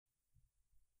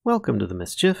Welcome to the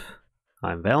Mischief.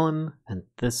 I'm Valen, and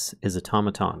this is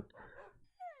Automaton.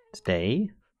 Today,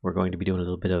 we're going to be doing a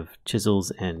little bit of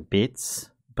chisels and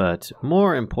bits, but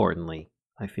more importantly,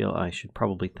 I feel I should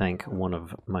probably thank one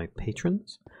of my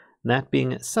patrons, that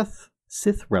being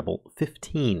Sith Rebel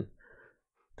 15.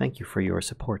 Thank you for your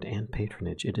support and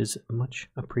patronage. It is much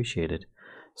appreciated.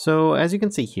 So, as you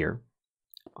can see here,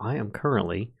 I am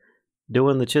currently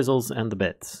doing the chisels and the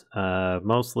bits.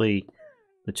 Mostly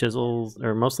the chisels,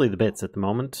 or mostly the bits at the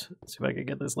moment. Let's see if I can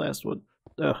get this last one.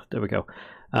 Oh, there we go.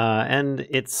 And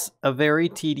it's a very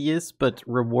tedious but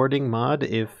rewarding mod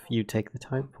if you take the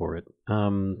time for it.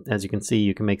 As you can see,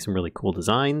 you can make some really cool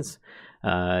designs.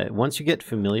 Once you get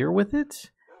familiar with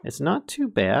it, it's not too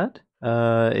bad.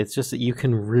 It's just that you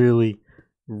can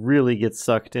really get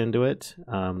sucked into it,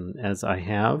 as I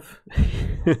have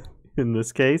in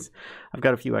this case. I've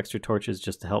got a few extra torches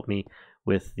just to help me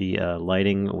with the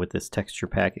lighting with this texture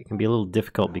pack. It can be a little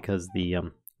difficult because the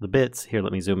bits, here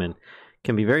let me zoom in,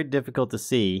 can be very difficult to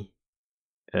see.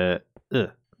 There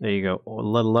you go,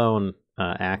 let alone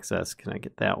access. Can I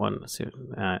get that one? So,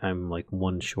 I'm like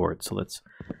one short, so let's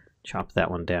chop that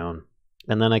one down.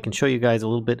 And then I can show you guys a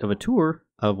little bit of a tour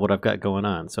of what I've got going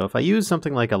on. So if I use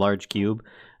something like a large cube,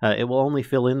 it will only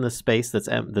fill in the space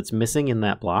that's missing in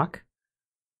that block,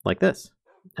 like this,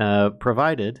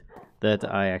 provided that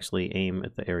I actually aim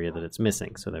at the area that it's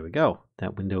missing. So there we go.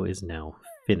 That window is now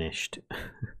finished.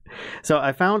 So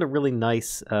I found a really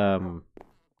nice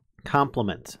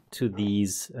complement to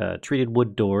these treated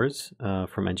wood doors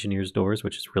from Engineer's Doors,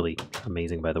 which is really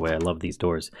amazing, by the way. I love these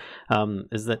doors.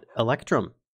 Is that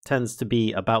Electrum tends to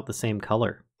be about the same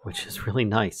color, which is really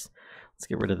nice. Let's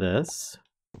get rid of this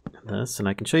and this, and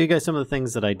I can show you guys some of the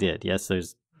things that I did. Yes,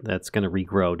 that's going to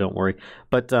regrow, don't worry.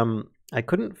 But I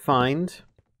couldn't find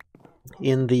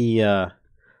in the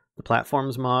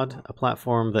platforms mod a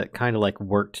platform that kind of like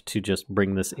worked to just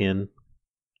bring this in.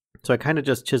 So I kind of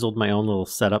just chiseled my own little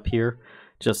setup here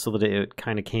just so that it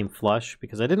kind of came flush,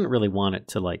 because I didn't really want it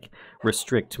to like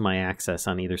restrict my access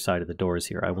on either side of the doors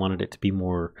here. I wanted it to be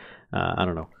more, I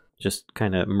don't know, just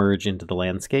kind of merge into the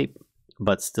landscape,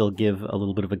 but still give a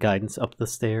little bit of a guidance up the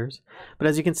stairs. But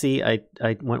as you can see, I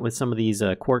went with some of these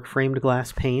quark framed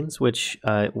glass panes, which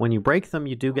when you break them,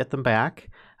 you do get them back,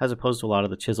 as opposed to a lot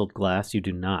of the chiseled glass, you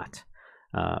do not.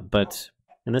 But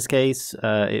in this case,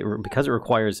 because it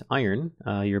requires iron,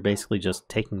 you're basically just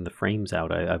taking the frames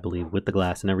out, I believe, with the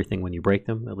glass and everything when you break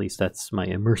them. At least that's my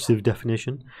immersive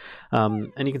definition.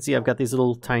 And you can see I've got these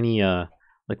little tiny,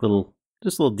 like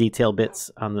just little detail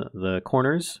bits on the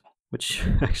corners, which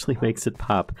actually makes it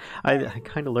pop. I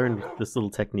kind of learned this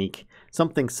little technique,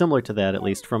 something similar to that at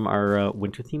least, from our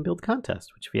winter theme build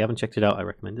contest, which if you haven't checked it out, I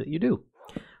recommend that you do.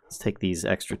 Let's take these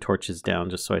extra torches down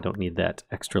just so I don't need that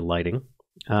extra lighting.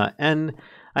 And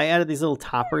I added these little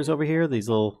toppers over here, these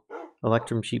little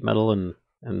Electrum sheet metal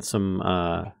and some,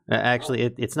 actually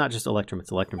it's not just Electrum,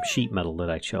 it's Electrum sheet metal that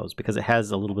I chose because it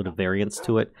has a little bit of variance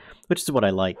to it, which is what I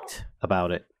liked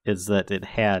about it, is that it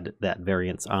had that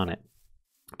variance on it.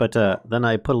 But then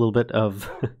I put a little bit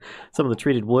of some of the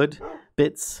treated wood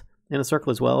bits in a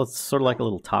circle as well. It's sort of like a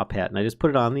little top hat, and I just put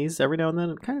it on these every now and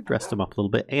then and kind of dressed them up a little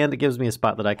bit, and it gives me a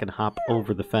spot that I can hop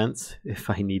over the fence if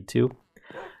I need to.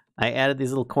 I added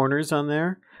these little corners on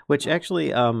there, which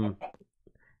actually,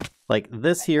 like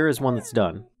this here is one that's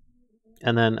done,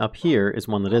 and then up here is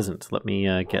one that isn't. Let me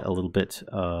get a little bit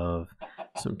of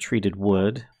some treated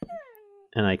wood,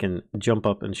 and I can jump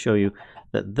up and show you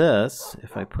that this,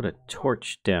 if I put a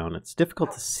torch down, it's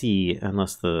difficult to see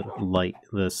unless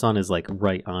the sun is like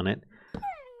right on it.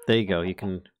 There you go. You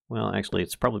can, well, actually,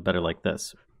 it's probably better like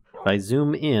this. If I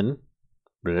zoom in,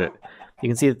 you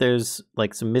can see that there's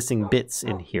like some missing bits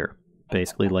in here.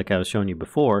 Basically, like I was showing you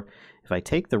before, if I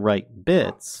take the right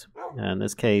bits, in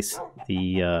this case,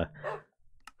 the,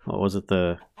 what was it,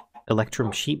 the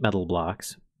Electrum sheet metal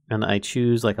blocks, and I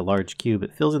choose like a large cube,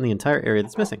 it fills in the entire area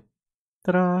that's missing.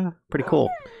 Ta-da! Pretty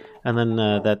cool. And then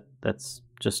that's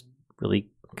just really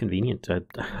convenient. I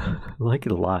like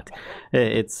it a lot.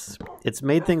 It's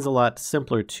made things a lot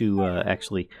simpler to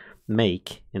actually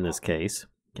make in this case.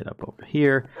 Get up over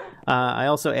here. I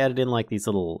also added in like these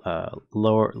little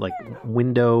lower like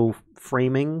window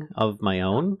framing of my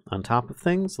own on top of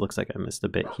things. Looks like I missed a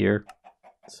bit here.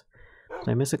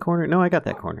 Did I miss a corner? No, I got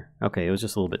that corner. Okay, it was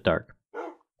just a little bit dark.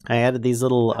 I added these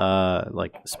little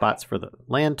like spots for the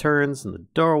lanterns and the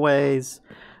doorways.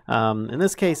 In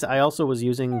this case, I also was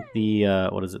using the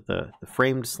what is it, the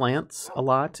framed slants a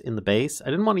lot in the base.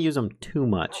 I didn't want to use them too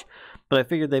much, but I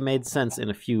figured they made sense in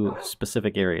a few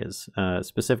specific areas.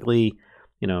 Specifically,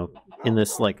 you know, in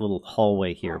this like little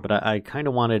hallway here, but I kind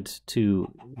of wanted to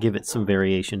give it some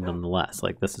variation nonetheless.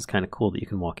 Like this is kind of cool that you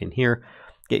can walk in here,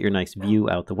 get your nice view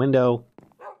out the window,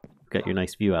 got your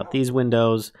nice view out these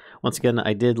windows. Once again,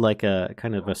 I did like a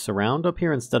kind of a surround up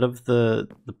here instead of the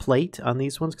plate on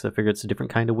these ones because I figured it's a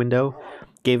different kind of window.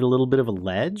 Gave it a little bit of a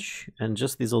ledge and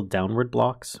just these little downward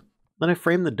blocks. Then I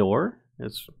framed the door,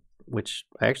 which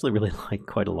I actually really like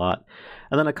quite a lot.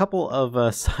 And then a couple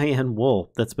of cyan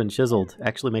wool that's been chiseled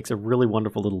actually makes a really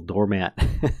wonderful little doormat.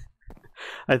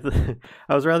 I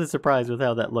was rather surprised with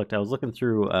how that looked. I was looking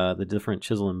through the different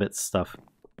chisel and bits stuff.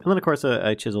 And then, of course,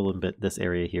 I chiseled and bit this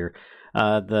area here.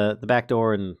 The back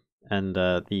door and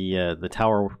the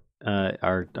tower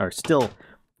are still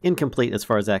incomplete as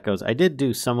far as that goes. I did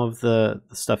do some of the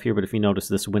stuff here, but if you notice,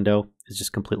 this window is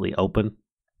just completely open.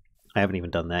 I haven't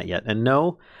even done that yet. And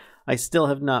no, I still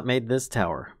have not made this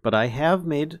tower, but I have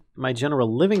made my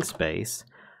general living space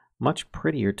much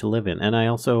prettier to live in. And I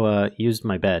also used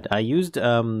my bed. I used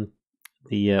the,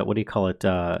 what do you call it,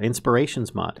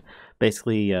 Inspirations mod.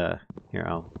 Basically, here,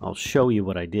 I'll show you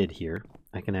what I did here.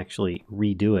 I can actually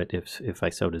redo it if I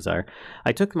so desire.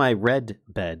 I took my red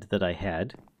bed that I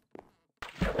had,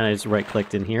 and I just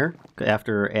right-clicked in here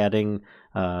after adding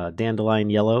dandelion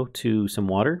yellow to some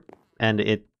water, and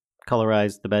it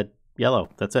colorized the bed yellow.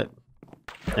 That's it.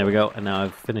 There we go. And now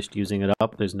I've finished using it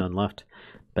up. There's none left.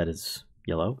 Bed is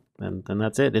yellow, and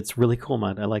that's it. It's really cool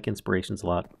mod. I like Inspirations a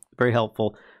lot. Very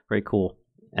helpful, very cool.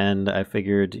 And I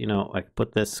figured, you know, I could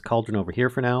put this cauldron over here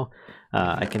for now.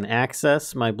 I can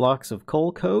access my blocks of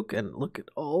coal coke, and look at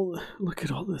all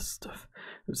this stuff.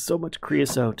 There's so much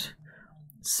creosote.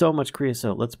 So much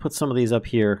creosote. Let's put some of these up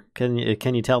here. Can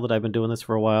you tell that I've been doing this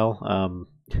for a while?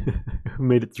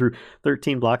 Made it through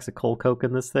 13 blocks of coal coke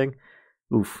in this thing.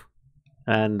 Oof.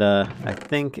 And I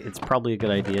think it's probably a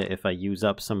good idea if I use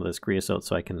up some of this creosote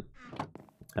so I can,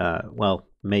 well,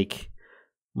 make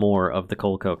more of the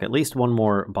coal coke. At least one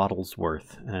more bottle's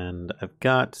worth. And I've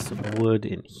got some wood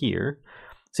in here.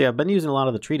 See, I've been using a lot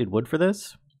of the treated wood for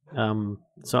this.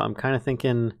 So I'm kind of thinking,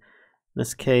 in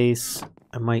this case,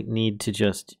 I might need to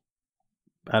just,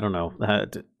 I don't know.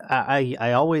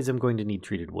 I always am going to need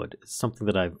treated wood. It's something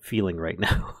that I'm feeling right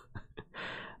now.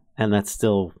 And that's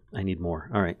still, I need more.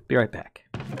 All right, be right back.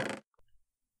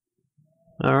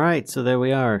 All right, so there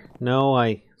we are. No,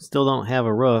 I still don't have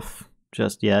a roof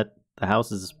just yet. The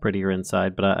house is prettier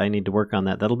inside, but I need to work on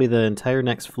that. That'll be the entire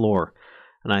next floor.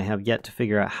 And I have yet to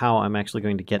figure out how I'm actually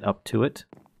going to get up to it.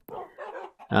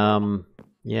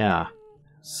 Yeah.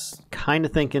 Kind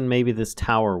of thinking maybe this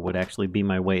tower would actually be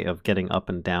my way of getting up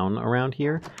and down around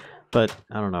here. But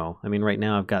I don't know. I mean, right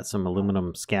now I've got some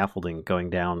aluminum scaffolding going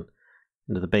down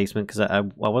into the basement because I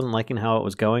wasn't liking how it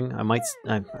was going.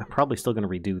 I'm probably still going to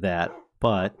redo that.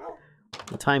 But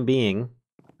for the time being,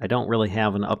 I don't really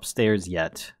have an upstairs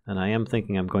yet. And I am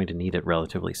thinking I'm going to need it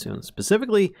relatively soon.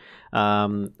 Specifically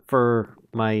for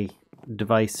my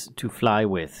device to fly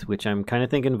with, which I'm kind of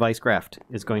thinking Vicecraft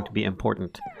is going to be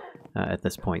important at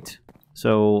this point.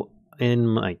 So in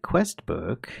my quest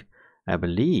book, I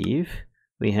believe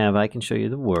we have I can show you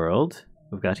the world.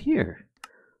 We've got here.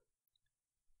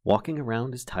 Walking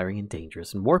around is tiring and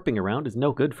dangerous, and warping around is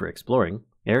no good for exploring.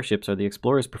 Airships are the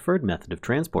explorer's preferred method of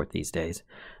transport these days.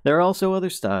 There are also other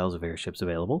styles of airships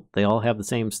available. They all have the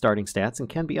same starting stats and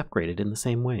can be upgraded in the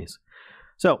same ways.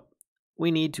 So we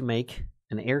need to make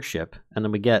an airship, and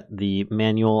then we get the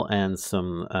manual and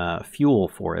some fuel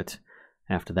for it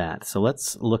after that. So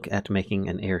let's look at making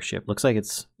an airship. Looks like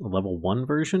it's a level 1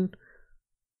 version.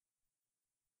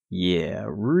 Yeah,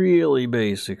 really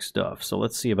basic stuff. So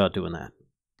let's see about doing that.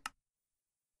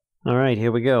 All right,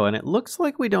 here we go. And it looks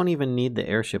like we don't even need the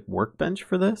airship workbench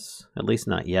for this, at least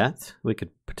not yet. We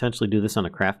could potentially do this on a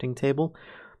crafting table,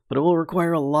 but it will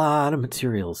require a lot of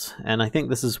materials. And I think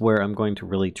this is where I'm going to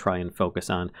really try and focus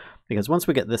on, because once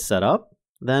we get this set up,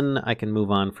 then I can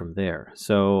move on from there.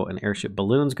 So an airship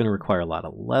balloon is going to require a lot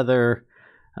of leather.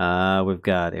 We've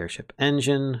got airship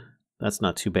engine. That's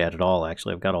not too bad at all,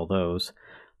 actually. I've got all those.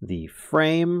 The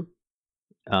frame,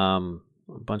 a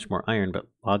bunch more iron, but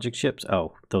logic chips,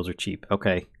 oh, those are cheap.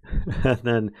 Okay. And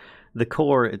then the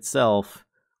core itself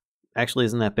actually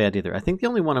isn't that bad either. I think the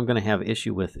only one I'm going to have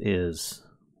issue with is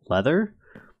leather,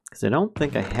 because I don't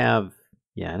think I have,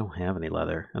 I don't have any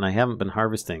leather, and I haven't been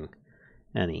harvesting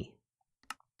any.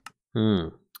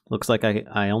 Looks like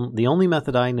the only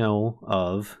method I know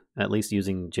of, at least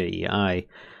using JEI,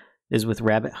 is with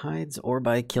rabbit hides or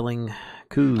by killing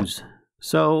coos.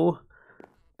 So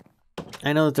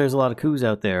I know that there's a lot of coos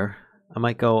out there. I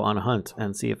might go on a hunt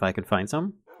and see if I can find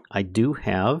some. I do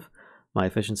have my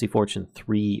Efficiency Fortune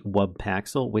 3 Wub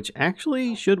Paxel, which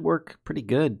actually should work pretty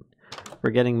good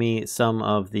for getting me some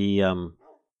of the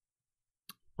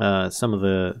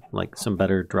some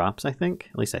better drops, I think.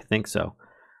 At least I think so.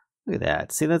 Look at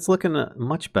that. See, that's looking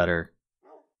much better.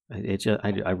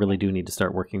 I really do need to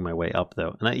start working my way up,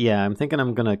 though. And yeah, I'm thinking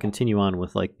I'm going to continue on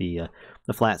with like the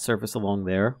flat surface along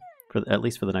there, for at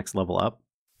least for the next level up.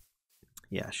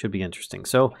 Yeah, should be interesting.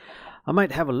 So I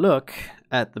might have a look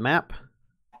at the map,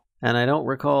 and I don't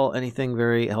recall anything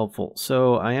very helpful.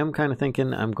 So I am kind of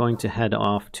thinking I'm going to head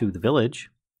off to the village,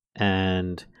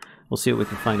 and we'll see what we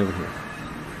can find over here.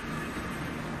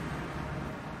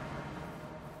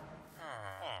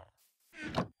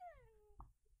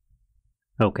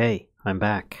 Okay, I'm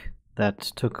back. That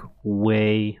took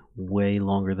way, way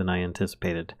longer than I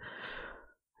anticipated.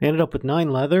 I ended up with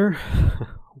 9 leather.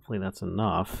 Hopefully that's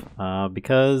enough,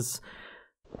 because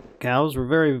cows were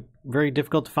very, very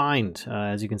difficult to find.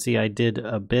 As you can see, I did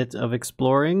a bit of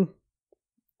exploring,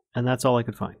 and that's all I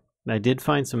could find. I did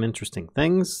find some interesting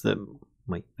things that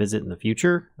might visit in the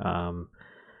future.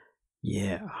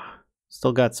 Yeah.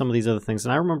 Still got some of these other things.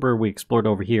 And I remember we explored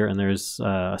over here, and there's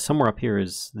somewhere up here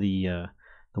is the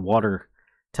water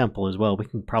temple as well. We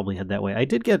can probably head that way. I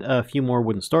did get a few more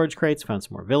wooden storage crates, found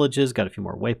some more villages, got a few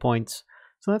more waypoints.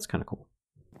 So that's kind of cool.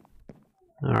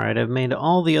 Alright, I've made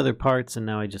all the other parts, and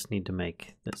now I just need to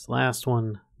make this last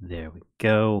one. There we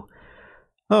go.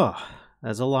 Oh,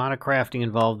 there's a lot of crafting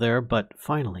involved there, but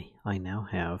finally, I now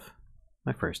have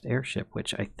my first airship,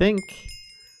 which I think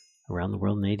around the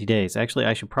world in 80 days. Actually,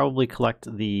 I should probably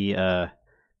collect the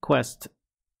quest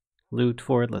loot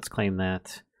for it. Let's claim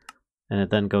that. And it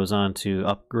then goes on to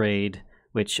upgrade,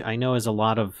 which I know is a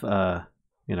lot of,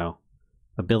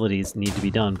 abilities need to be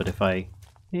done. But if I,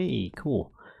 hey,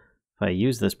 cool. If I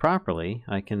use this properly,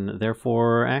 I can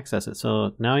therefore access it.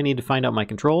 So now I need to find out my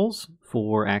controls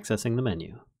for accessing the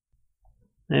menu.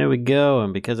 There we go.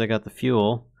 And because I got the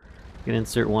fuel, I can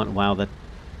insert one. Wow, that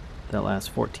lasts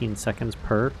 14 seconds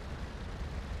per.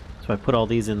 So if I put all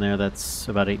these in there, that's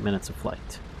about 8 minutes of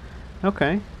flight.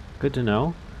 Okay, good to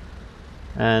know.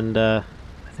 And I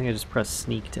think I just press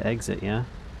sneak to exit, yeah?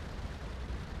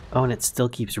 Oh, and it still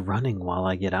keeps running while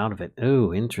I get out of it.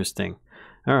 Ooh, interesting.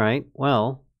 Alright,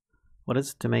 well, what is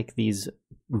it to make these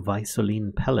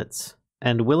Visoline pellets?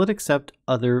 And will it accept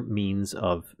other means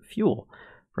of fuel?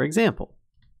 For example,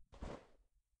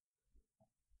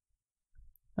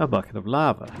 a bucket of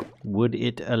lava. Would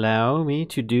it allow me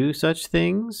to do such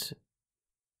things?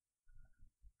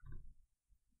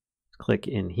 Click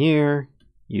in here.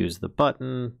 Use the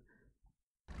button.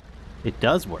 It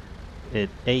does work. It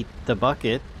ate the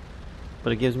bucket,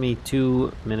 but it gives me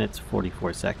 2 minutes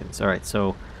 44 seconds. Alright,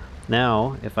 so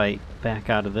now if I back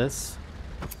out of this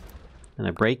and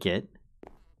I break it,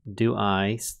 do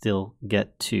I still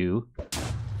get to...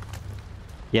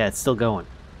 Yeah, it's still going.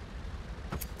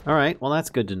 Alright, well that's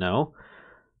good to know.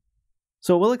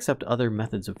 So we'll accept other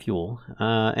methods of fuel,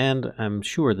 and I'm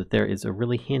sure that there is a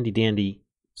really handy-dandy,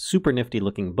 super nifty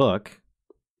looking book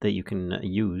that you can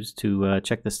use to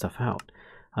check this stuff out.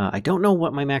 I don't know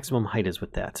what my maximum height is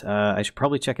with that. I should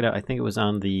probably check it out. I think it was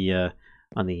on the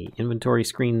inventory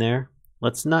screen there.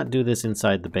 Let's not do this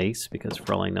inside the base, because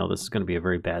for all I know, this is going to be a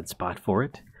very bad spot for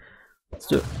it. Let's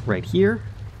do it right here.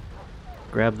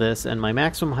 Grab this, and my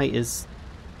maximum height is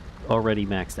already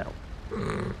maxed out.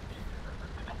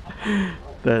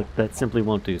 that simply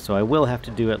won't do. So I will have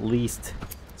to do at least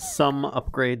some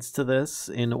upgrades to this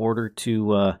in order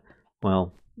to,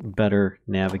 well, better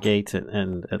navigate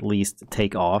and at least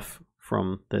take off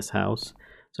from this house.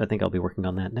 So I think I'll be working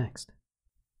on that next.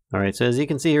 Alright, so as you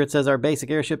can see here, it says our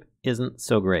basic airship isn't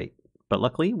so great. But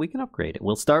luckily, we can upgrade it.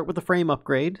 We'll start with the frame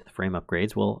upgrade. The frame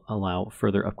upgrades will allow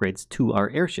further upgrades to our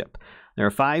airship. There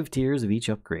are 5 tiers of each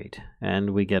upgrade,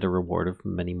 and we get a reward of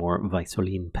many more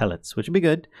Visoline pellets, which would be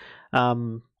good.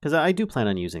 Because I do plan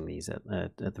on using these at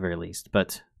the very least.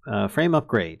 But frame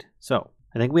upgrade. So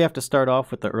I think we have to start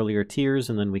off with the earlier tiers,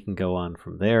 and then we can go on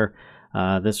from there.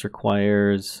 This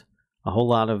requires a whole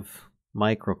lot of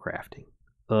microcrafting.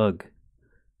 Ugh.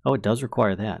 Oh, it does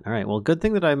require that. All right, well, good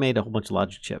thing that I made a whole bunch of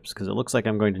logic chips, because it looks like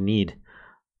I'm going to need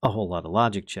a whole lot of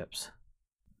logic chips.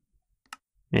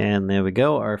 And there we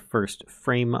go, our first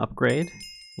frame upgrade,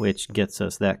 which gets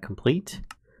us that complete.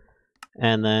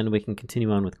 And then we can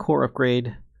continue on with core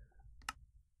upgrade.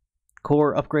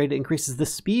 Core upgrade increases the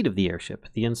speed of the airship.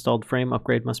 The installed frame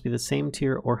upgrade must be the same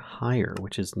tier or higher,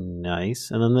 which is nice.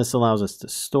 And then this allows us to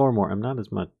store more. I'm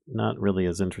not really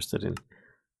as interested in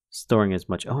storing as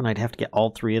much. Oh, and I'd have to get all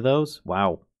 3 of those?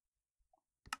 Wow.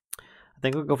 I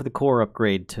think we'll go for the core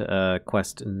upgrade to,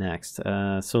 quest next.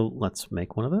 So let's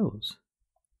make one of those.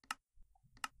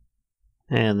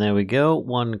 And there we go.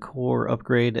 1 core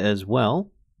upgrade as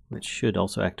well. which should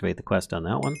also activate the quest on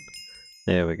that one.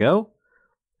 There we go.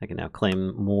 I can now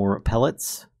claim more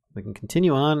pellets. We can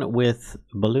continue on with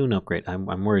balloon upgrade.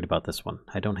 I'm worried about this one.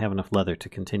 I don't have enough leather to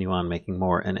continue on making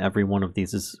more, and every one of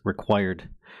these is required.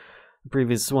 The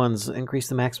previous ones increase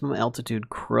the maximum altitude.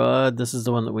 Crud, this is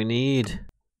the one that we need.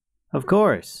 Of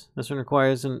course, this one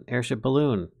requires an airship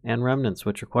balloon and remnants,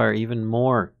 which require even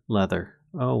more leather.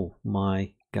 Oh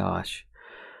my gosh.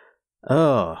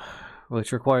 Oh,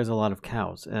 which requires a lot of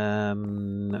cows.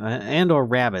 And or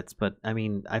rabbits, but I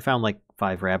mean, I found like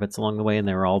 5 rabbits along the way and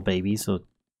they were all babies, so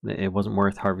it wasn't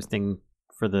worth harvesting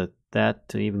for that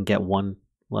to even get 1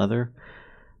 leather.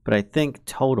 But I think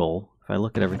total, if I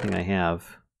look at everything I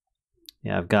have,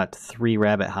 yeah, I've got 3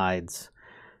 rabbit hides,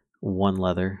 1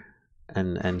 leather,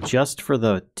 and just for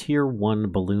the tier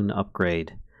 1 balloon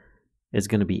upgrade is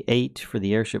going to be 8 for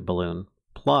the airship balloon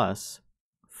plus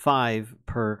 5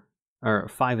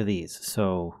 of these.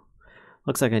 So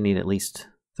looks like I need at least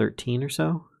 13 or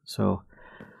so. So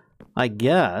I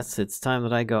guess it's time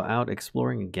that I go out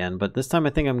exploring again, but this time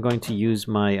I think I'm going to use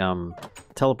my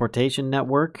teleportation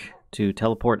network to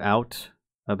teleport out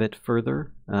a bit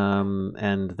further,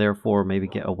 and therefore maybe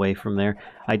get away from there.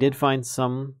 I did find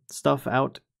some stuff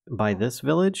out by this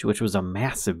village, which was a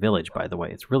massive village, by the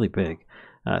way. It's really big,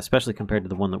 especially compared to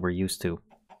the one that we're used to.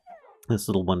 This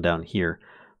little one down here.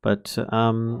 But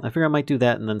I figure I might do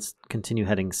that and then continue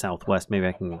heading southwest. Maybe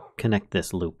I can connect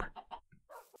this loop.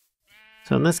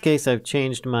 So in this case, I've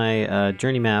changed my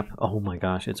journey map. Oh my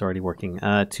gosh, it's already working.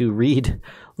 To read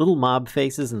little mob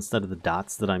faces instead of the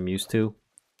dots that I'm used to.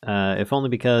 If only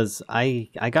because I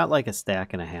got like a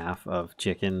stack and a half of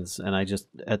chickens, and I just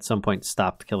at some point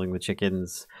stopped killing the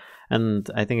chickens, and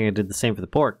I think I did the same for the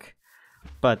pork.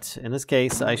 But in this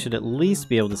case, I should at least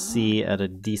be able to see at a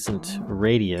decent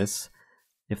radius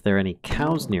if there are any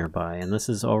cows nearby, and this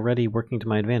is already working to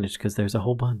my advantage because there's a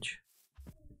whole bunch.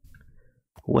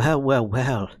 Well, well,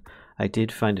 well, I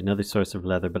did find another source of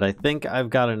leather, but I think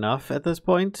I've got enough at this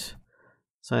point.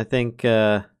 So I think,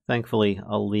 thankfully,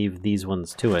 I'll leave these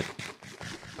ones to it,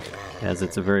 as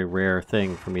it's a very rare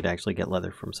thing for me to actually get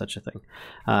leather from such a thing.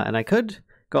 And I could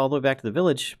go all the way back to the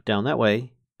village down that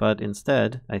way, but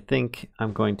instead, I think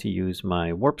I'm going to use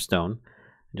my warp stone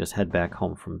and just head back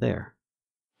home from there.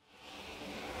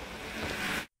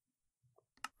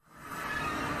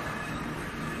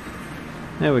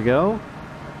 There we go.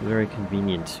 Very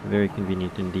convenient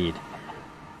indeed.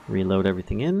 Reload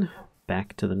everything in.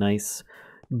 Back to the nice,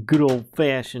 good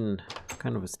old-fashioned,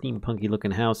 kind of a steampunky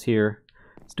looking house here.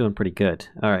 It's doing pretty good.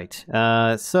 Alright,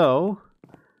 so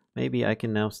maybe I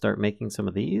can now start making some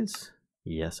of these.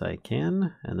 Yes, I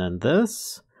can. And then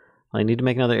this. I need to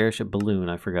make another airship balloon.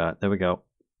 I forgot. There we go.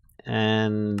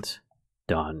 And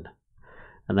done.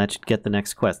 And that should get the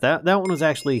next quest. That one was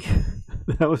actually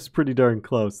that was pretty darn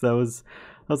close. That was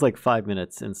like 5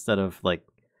 minutes instead of like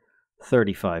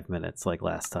 35 minutes like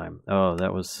last time. Oh,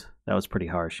 that was pretty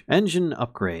harsh. Engine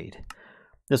upgrade.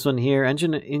 This one here,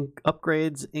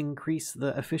 upgrades increase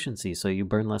the efficiency, so you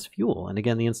burn less fuel. And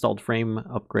again, the installed frame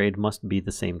upgrade must be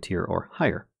the same tier or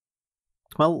higher.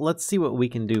 Well, let's see what we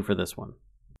can do for this one.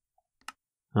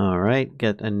 Alright,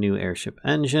 get a new airship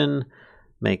engine.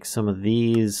 Make some of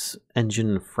these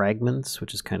engine fragments,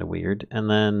 which is kind of weird. And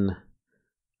then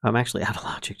I'm actually out of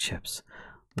logic chips.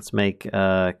 Let's make,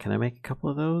 can I make a couple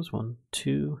of those? 1,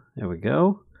 2, there we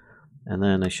go. And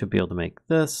then I should be able to make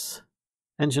this.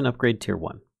 Engine upgrade tier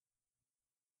 1.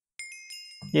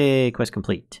 Yay, quest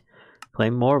complete.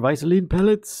 Claim more Visaline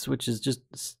pellets, which is just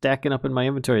stacking up in my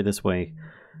inventory this way.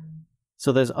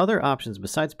 So there's other options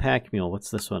besides Pack Mule. What's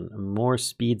this one? More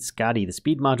speed Scotty. The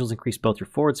speed modules increase both your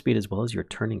forward speed as well as your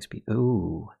turning speed.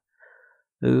 Ooh.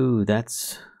 Ooh,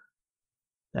 that's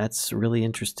really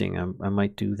interesting. I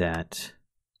might do that.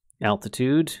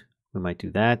 Altitude. We might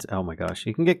do that. Oh my gosh.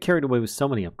 You can get carried away with so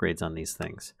many upgrades on these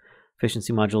things.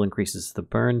 Efficiency module increases the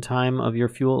burn time of your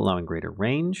fuel, allowing greater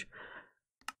range.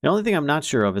 The only thing I'm not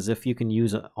sure of is if you can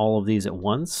use all of these at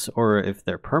once, or if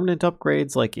they're permanent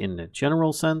upgrades, like in a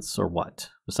general sense, or what.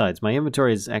 Besides, my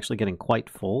inventory is actually getting quite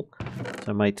full,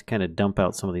 so I might kind of dump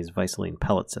out some of these Visaline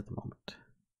pellets at the moment.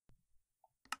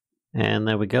 And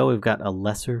there we go, we've got a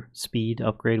lesser speed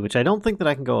upgrade, which I don't think that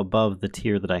I can go above the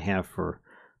tier that I have for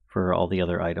all the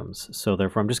other items. So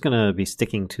therefore I'm just going to be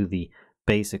sticking to the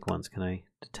basic ones. Can I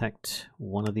detect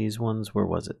one of these ones? Where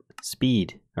was it?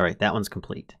 Speed. Alright, that one's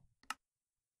complete.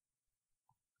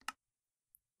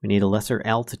 We need a lesser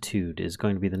altitude is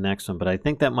going to be the next one, but I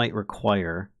think that might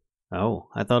require... Oh,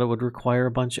 I thought it would require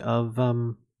a bunch of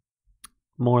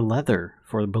more leather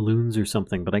for balloons or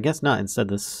something, but I guess not. Instead,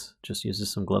 this just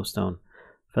uses some glowstone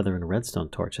feather and a redstone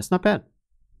torch. That's not bad.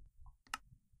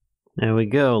 There we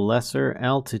go, lesser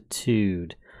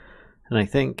altitude. And I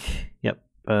think, yep,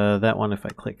 that one, if I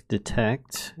click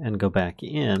detect and go back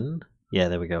in, yeah,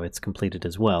 there we go, it's completed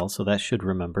as well, so that should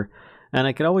remember. And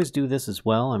I could always do this as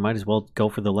well. I might as well go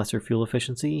for the lesser fuel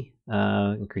efficiency,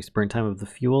 increase burn time of the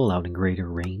fuel, allowed in greater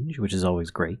range, which is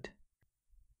always great.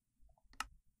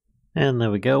 And there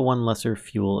we go, one lesser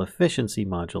fuel efficiency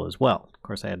module as well. Of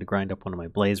course, I had to grind up one of my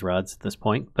blaze rods at this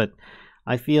point, but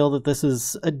I feel that this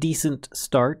is a decent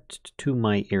start to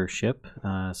my airship.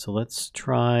 So let's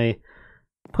try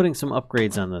putting some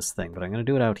upgrades on this thing, but I'm going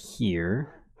to do it out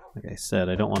here. Like I said,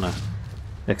 I don't want to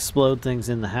explode things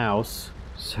in the house.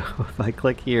 So if I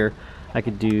click here, I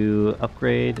could do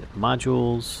upgrade,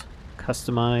 modules,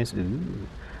 customize. Ooh.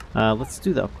 Let's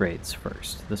do the upgrades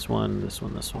first. This one, this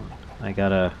one, this one. I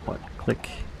gotta, what, click,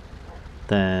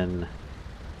 then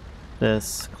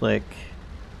this, click.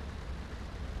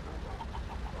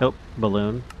 Oh,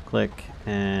 balloon, click,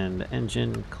 and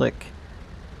engine, click.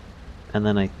 And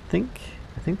then I think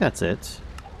that's it.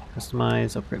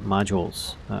 Customize, upgrade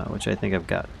modules, which I think I've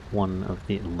got one of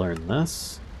the, learn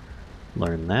this,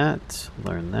 learn that,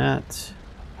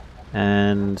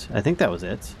 and I think that was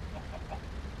it.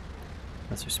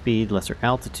 Lesser speed, lesser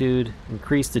altitude,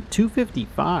 increased to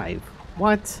 255.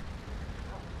 What?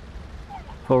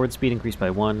 Forward speed increased by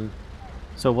 1.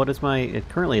 So what is my,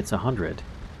 currently it's 100.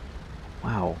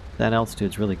 Wow, that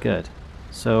altitude's really good.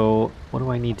 So what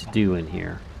do I need to do in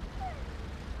here?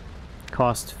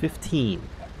 Cost 15.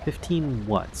 15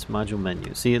 watts, module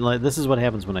menu. See, like, this is what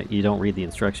happens when you don't read the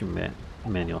instruction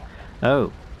manual.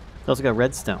 Oh, it's also got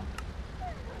redstone.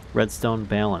 Redstone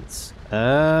balance.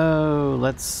 Oh,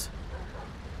 let's...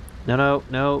 No,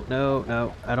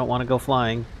 I don't want to go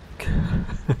flying.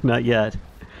 Not yet.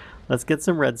 Let's get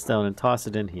some redstone and toss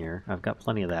it in here. I've got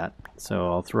plenty of that,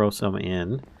 so I'll throw some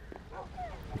in.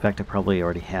 In fact, I probably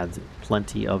already had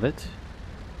plenty of it.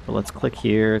 But let's click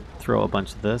here, throw a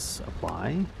bunch of this,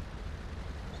 apply.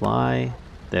 Apply.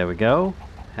 There we go.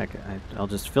 Heck, I'll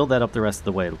just fill that up the rest of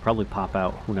the way. It'll probably pop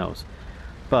out, who knows.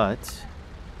 But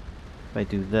if I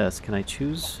do this, can I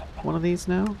choose one of these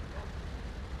now?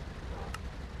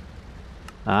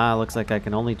 Ah, looks like I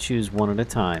can only choose one at a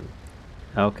time.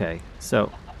 Okay,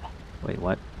 so... Wait,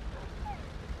 what?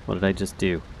 What did I just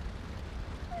do?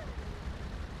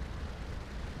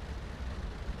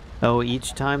 Oh,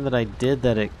 each time that I did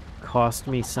that, it cost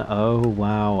me some... Oh,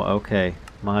 wow, okay.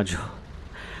 Module.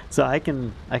 So I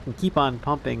can keep on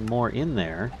pumping more in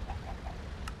there,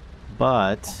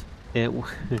 but it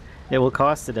it will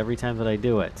cost it every time that I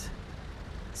do it.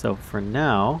 So for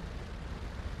now...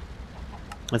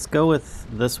 Let's go with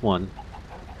this one.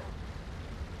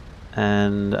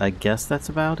 And I guess that's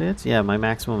about it? Yeah, my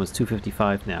maximum is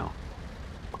 255 now.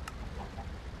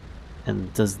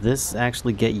 And does this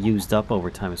actually get used up over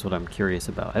time is what I'm curious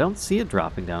about. I don't see it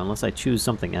dropping down unless I choose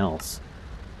something else.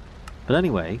 But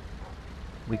anyway,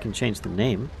 we can change the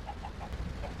name.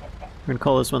 We're going to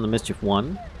call this one the Mischief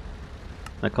 1.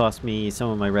 That cost me some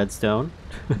of my redstone.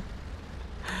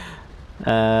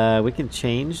 We can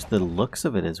change the looks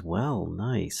of it as well.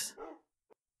 Nice.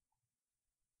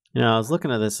 You know, I was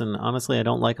looking at this, and honestly, I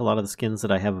don't like a lot of the skins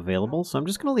that I have available, so I'm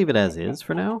just going to leave it as is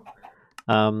for now.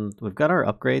 We've got our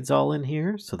upgrades all in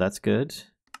here, so that's good.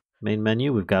 Main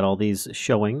menu, we've got all these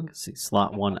showing. See,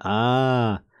 slot 1.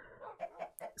 Ah!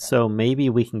 So maybe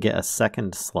we can get a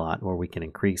second slot where we can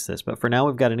increase this, but for now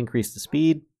we've got an increase to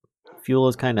speed. Fuel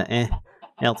is kind of eh.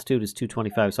 Altitude is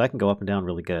 225, so I can go up and down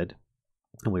really good.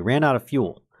 And we ran out of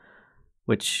fuel,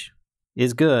 which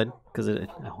is good, because it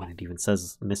even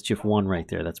says Mischief 1 right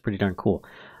there. That's pretty darn cool.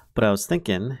 But I was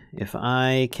thinking, if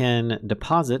I can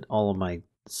deposit all of my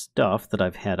stuff that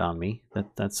I've had on me,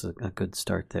 that's a good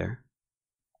start there.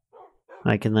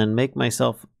 I can then make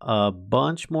myself a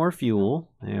bunch more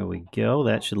fuel. There we go.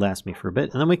 That should last me for a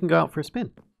bit. And then we can go out for a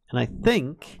spin. And I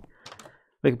think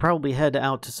we could probably head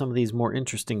out to some of these more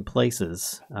interesting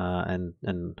places and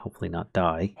hopefully not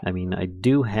die. I mean, I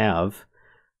do have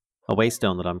a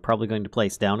waystone that I'm probably going to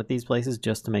place down at these places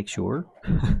just to make sure.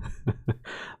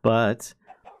 But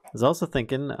I was also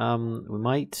thinking we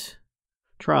might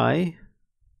try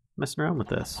messing around with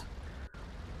this.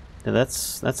 Now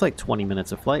that's like 20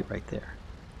 minutes of flight right there.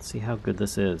 Let's see how good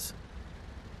this is.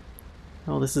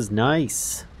 Oh, this is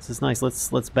nice. This is nice.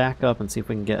 Let's back up and see if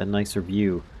we can get a nicer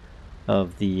view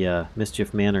of the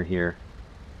Mischief Manor here.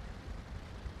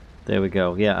 There we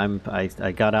go. Yeah,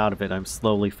 I got out of it. I'm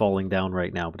slowly falling down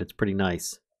right now, but it's pretty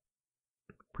nice.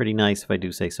 Pretty nice if I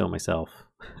do say so myself.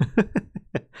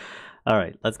 All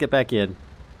right, let's get back in.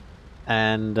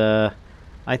 And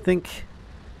I think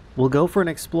we'll go for an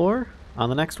explore on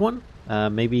the next one.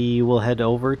 Maybe we'll head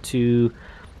over to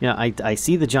Yeah, I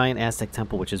see the giant Aztec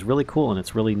temple, which is really cool and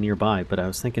it's really nearby, but I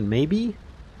was thinking maybe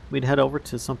we'd head over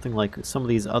to something like some of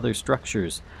these other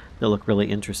structures that look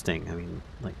really interesting. I mean,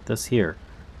 like this here.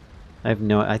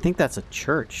 I think that's a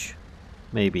church,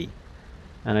 maybe.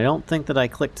 And I don't think that I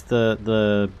clicked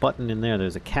the button in there.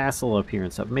 There's a castle up here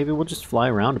and stuff. Maybe we'll just fly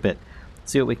around a bit,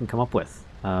 see what we can come up with.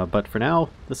 But for now,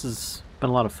 this has been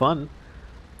a lot of fun.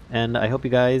 And I hope you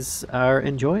guys are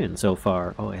enjoying so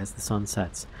far. Oh, as the sun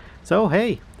sets. So,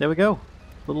 hey, there we go.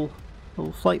 Little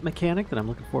flight mechanic that I'm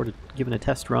looking forward to giving a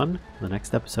test run in the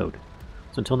next episode.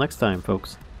 So until next time,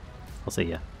 folks, I'll see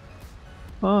ya.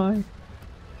 Bye.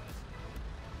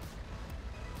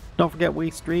 Don't forget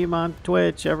we stream on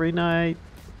Twitch every night,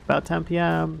 about 10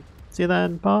 p.m. See you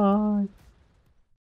then. Bye.